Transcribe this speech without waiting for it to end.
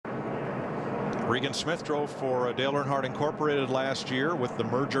Regan Smith drove for Dale Earnhardt Incorporated last year with the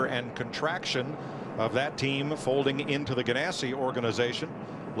merger and contraction of that team folding into the Ganassi organization.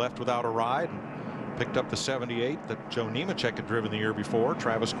 Left without a ride. Picked up the 78 that Joe Nemechek had driven the year before.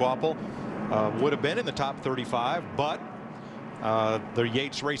 Travis Kvapil would have been in the top 35, but the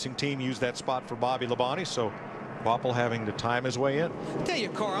Yates Racing team used that spot for Bobby Labonte, so Kvapil having to time his way in. I'll tell you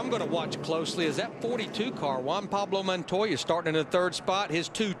a car I'm going to watch closely is that 42 car. Juan Pablo Montoya starting in the third spot. His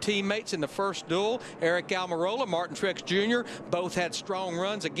two teammates in the first duel, Eric Almirola, Martin Truex Jr., both had strong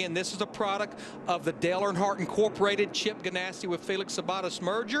runs. Again, this is a product of the Dale Earnhardt Incorporated Chip Ganassi with Felix Sabates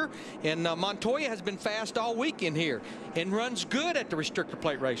merger. And Montoya has been fast all weekend here and runs good at the restrictor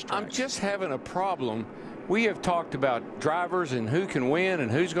plate racetrack. I'm just having a problem. We have talked about drivers and who can win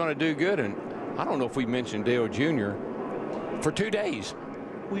and who's going to do good, and I don't know if we mentioned Dale Jr. for 2 days.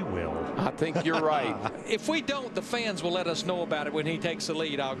 We will. I think you're right. If we don't, the fans will let us know about it when he takes the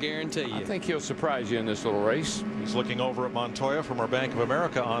lead, I'll guarantee you. I think he'll surprise you in this little race. He's looking over at Montoya from our Bank of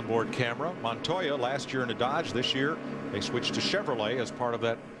America onboard camera. Montoya last year in a Dodge. This year they switched to Chevrolet as part of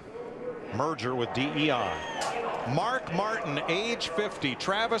that merger with DEI. Mark Martin, age 50.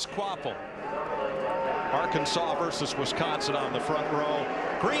 Travis Kvapil. Arkansas versus Wisconsin on the front row.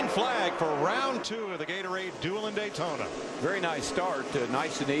 Green flag for round 2 of the Gatorade Duel in Daytona. Very nice start,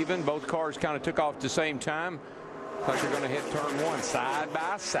 nice and even. Both cars kind of took off at the same time. Looks like they're going to hit turn 1 side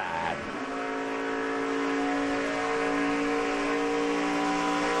by side.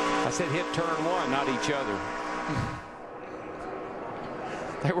 I said hit turn 1, not each other.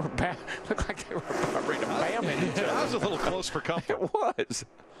 They were looked like they were about ready to bam into each other. That was a little close for comfort. It was.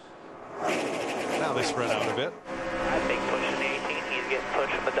 Now they spread out a bit. I think pushing the 18, he's getting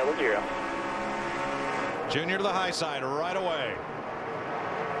pushed from the 00. Junior to the high side right away.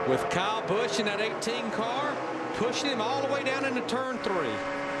 With Kyle Busch in that 18 car, pushing him all the way down into turn 3.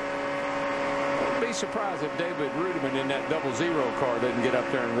 I'd be surprised if David Rudiman in that 00 car didn't get up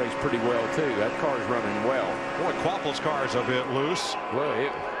there and race pretty well too. That car's running well. Boy, Kvapil's car's a bit loose. Well,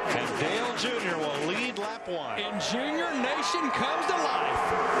 and Dale Jr. will lead lap 1. And Junior Nation comes to life.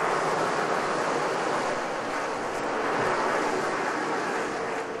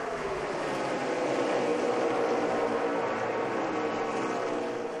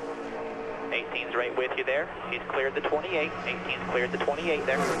 Right with you there. He's cleared the 28. 18's cleared the 28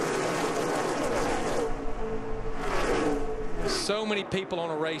 there. So many people on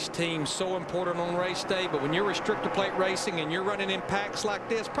a race team, so important on race day, but when you're restrictor plate racing and you're running in packs like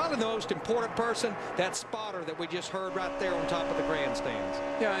this, probably the most important person, that spotter that we just heard right there on top of the grandstands.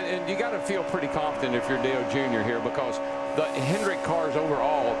 Yeah, and you got to feel pretty confident if you're Dale Jr. here, because the Hendrick cars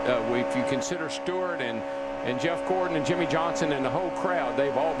overall, if you consider Stewart and Jeff Gordon and Jimmy Johnson and the whole crowd,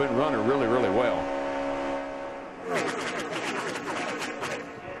 they've all been running really, really well.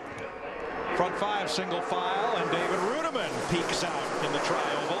 Front 5 single file, and David Rudiman peeks out in the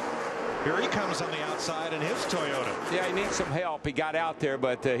tri-oval. Here he comes on the outside in his Toyota. Yeah, he needs some help. He got out there,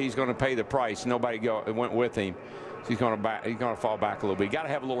 but he's going to pay the price. Nobody went with him. So he's going to fall back a little bit. You got to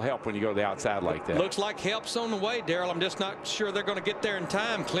have a little help when you go to the outside like that. Looks like help's on the way, Darrell. I'm just not sure they're going to get there in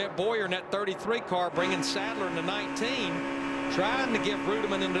time. Clint Boyer in that 33 car, bringing Sadler in the 19, trying to give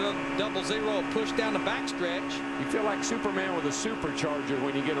Rudiman into the 00 a push down the backstretch. You feel like Superman with a supercharger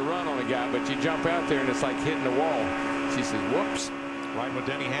when you get a run on a guy, but you jump out there and it's like hitting the wall. She says, whoops. Riding with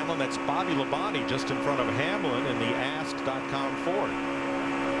Denny Hamlin, that's Bobby Labonte just in front of Hamlin in the Ask.com Ford.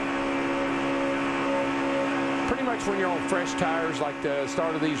 Pretty much when you're on fresh tires like the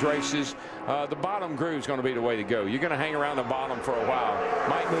start of these races, the bottom groove is going to be the way to go. You're going to hang around the bottom for a while.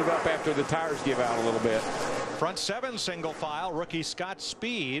 Might move up after the tires give out a little bit. Front 7 single file, rookie Scott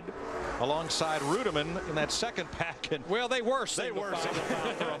Speed alongside Rudiman in that second pack. And well, they were single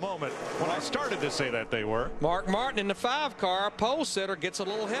file for a moment. When I started to say that, they were. Mark Martin in the 5 car, pole sitter, gets a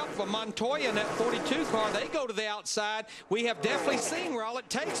little help from Montoya in that 42 car. They go to the outside. We have definitely seen where all it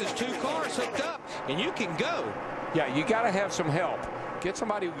takes is 2 cars hooked up, and you can go. Yeah, you got to have some help. Get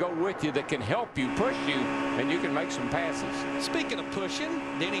somebody to go with you that can help you, push you, and you can make some passes. Speaking of pushing,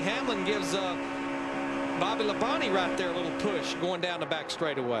 Denny Hamlin gives Bobby Labonte right there a little push going down the back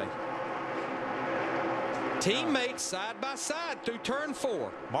straightaway. Teammates side by side through turn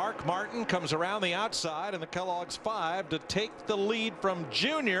 4. Mark Martin comes around the outside in the Kellogg's 5 to take the lead from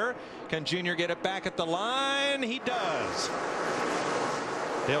Junior. Can Junior get it back at the line? He does.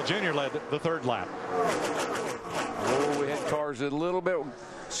 Dale Jr. led the 3rd lap. Oh, we had cars a little bit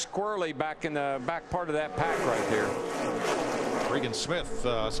squirrely back in the back part of that pack right there. Regan Smith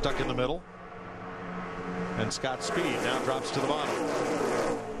stuck in the middle. And Scott Speed now drops to the bottom.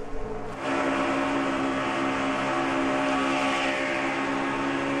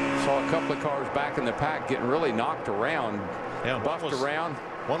 Saw a couple of cars back in the pack getting really knocked around, buffed around.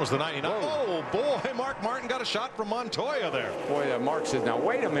 One was the 99. Whoa. Oh, boy, Mark Martin got a shot from Montoya there. Boy, Mark says, now,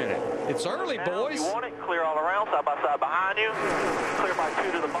 wait a minute. It's early, boys. You want it, clear all around, side by side behind you. Clear by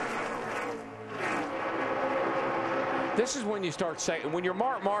 2 to the bottom. This is when you start saying, when you're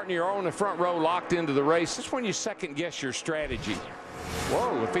Mark Martin, you're on the front row locked into the race, this is when you second guess your strategy.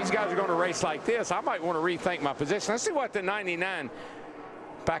 Whoa, if these guys are going to race like this, I might want to rethink my position. Let's see what the 99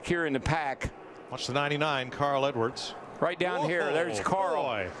 back here in the pack. Watch the 99, Carl Edwards. Right down here, there's Carl.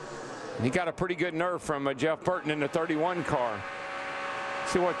 Boy. He got a pretty good nerve from Jeff Burton in the 31 car.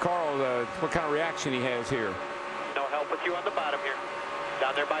 See what Carl, what kind of reaction he has here. No help with you on the bottom here.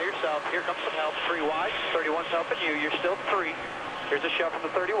 Down there by yourself. Here comes some help. 3 wide. 31's helping you. You're still 3. Here's a shove from the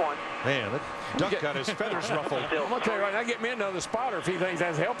 31. Man, that duck got his feathers ruffled. I'm going to tell you right now, get me another spotter if he thinks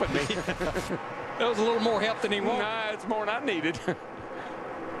that's helping me. That was a little more help than he wanted. Nah, it's more than I needed.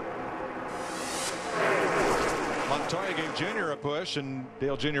 Montoya gave Junior a push, and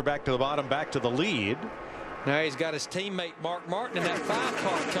Dale Jr. back to the bottom, back to the lead. Now he's got his teammate Mark Martin in that 5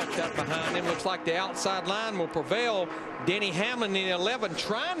 car tucked up behind him. Looks like the outside line will prevail. Denny Hamlin in 11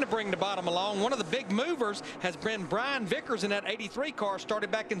 trying to bring the bottom along. One of the big movers has been Brian Vickers in that 83 car, started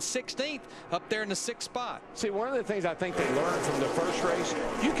back in 16th up there in the 6th spot. See, one of the things I think they learned from the first race,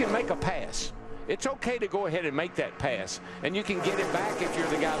 you can make a pass. It's okay to go ahead and make that pass, and you can get it back if you're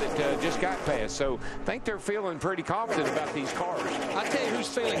the guy that just got passed. So I think they're feeling pretty confident about these cars. I tell you who's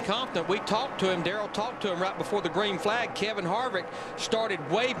feeling confident. We talked to him. Darrell talked to him right before the green flag. Kevin Harvick started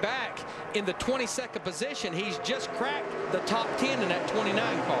way back in the 22nd position. He's just cracked the top 10 in that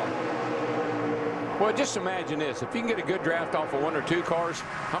 29 car. Well, just imagine this. If you can get a good draft off of 1 or 2 cars,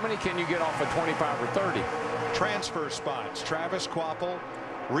 how many can you get off of 25 or 30? Transfer spots. Travis Kvapil,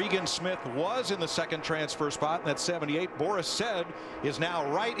 Regan Smith was in the 2nd transfer spot in that 78. Boris Said is now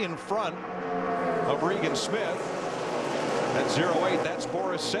right in front of Regan Smith. At 08, that's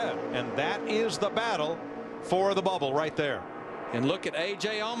Boris Said. And that is the battle for the bubble right there. And look at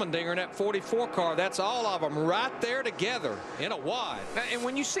A.J. Allmendinger in that 44 car. That's all of them right there together in a wide. Now, and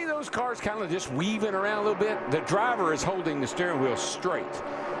when you see those cars kind of just weaving around a little bit, the driver is holding the steering wheel straight.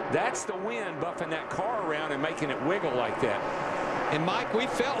 That's the wind buffing that car around and making it wiggle like that. And Mike, we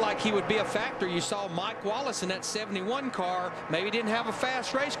felt like he would be a factor. You saw Mike Wallace in that 71 car. Maybe didn't have a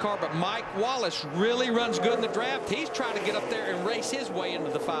fast race car, but Mike Wallace really runs good in the draft. He's trying to get up there and race his way into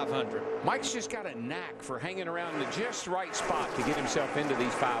the 500. Mike's just got a knack for hanging around the just right spot to get himself into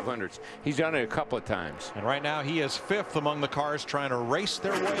these 500s. He's done it a couple of times. And right now he is 5th among the cars trying to race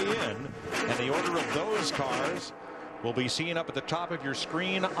their way in. And the order of those cars will be seen up at the top of your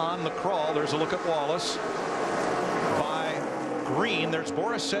screen on the crawl. There's a look at Wallace. Green, there's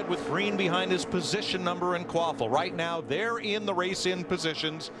Boris Said with green behind his position number and Kvapil. Right now they're in the race in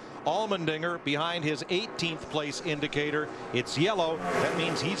positions. Allmendinger behind his 18th place indicator. It's yellow. That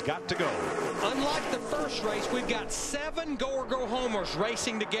means he's got to go. Unlike the first race, we've got 7 go-or-go-homers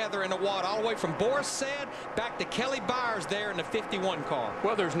racing together in a wad, all the way from Boris Said back to Kelly Byers there in the 51 car.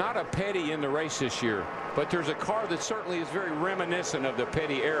 Well, there's not a Petty in the race this year, but there's a car that certainly is very reminiscent of the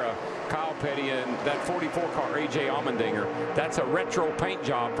Petty era. Kyle Petty and that 44 car, A.J. Allmendinger. That's a retro paint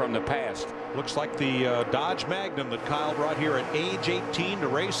job from the past. Looks like the Dodge Magnum that Kyle brought here at age 18 to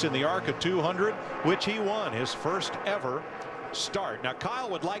race in the ARCA 200, which he won his first ever start. Now Kyle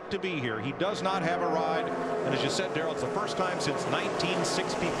would like to be here. He does not have a ride, and as you said, Darrell, it's the first time since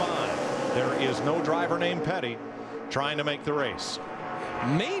 1965 there is no driver named Petty trying to make the race.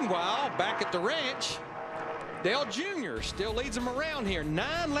 Meanwhile, back at the ranch, Dale Jr. still leads them around here.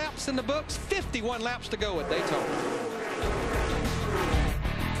 9 laps in the books, 51 laps to go at Daytona.